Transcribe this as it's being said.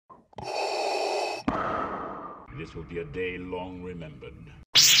This will be a day long remembered.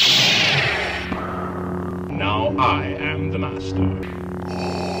 Now I am the master.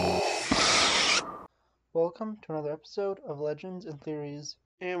 Welcome to another episode of Legends and Theories.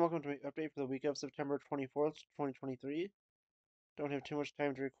 And welcome to my update for the week of September 24th, 2023. Don't have too much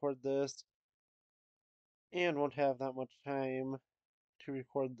time to record this, and won't have that much time to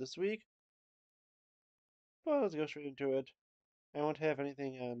record this week. But let's go straight into it. I won't have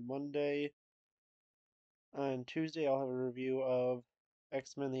anything on Monday. On Tuesday, I'll have a review of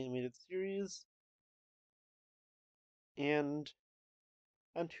X-Men the Animated Series. And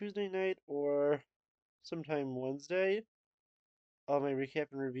on Tuesday night or sometime Wednesday, I'll have my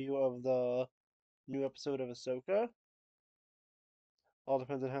recap and review of the new episode of Ahsoka. All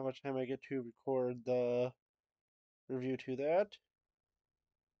depends on how much time I get to record the review to that.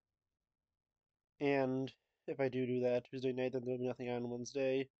 And if I do that Tuesday night, then there'll be nothing on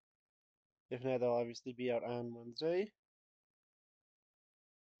Wednesday. If not, they'll obviously be out on Wednesday.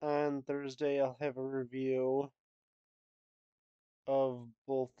 On Thursday, I'll have a review of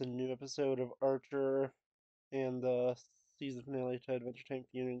both the new episode of Archer and the season finale to Adventure Time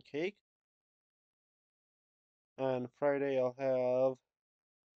Union Cake. On Friday, I'll have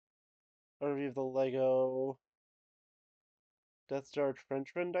a review of the Lego Death Star Trench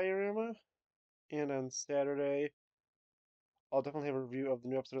Run diorama. And on Saturday, I'll definitely have a review of the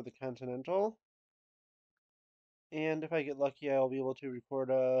new episode of The Continental. And if I get lucky, I'll be able to record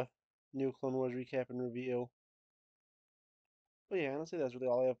a new Clone Wars recap and review. But yeah, honestly, that's really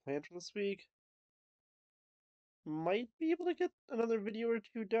all I have planned for this week. Might be able to get another video or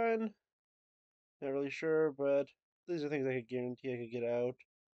two done. Not really sure, but these are things I could guarantee I could get out.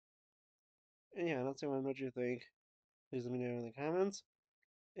 And yeah, not saying what you think. Please let me know in the comments.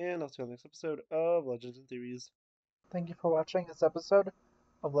 And I'll see you on the next episode of Legends and Theories. Thank you for watching this episode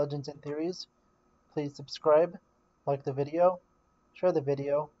of Legends and Theories. Please subscribe, like the video, share the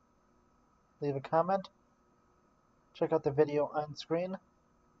video, leave a comment, check out the video on screen,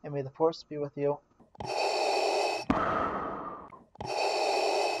 and may the Force be with you.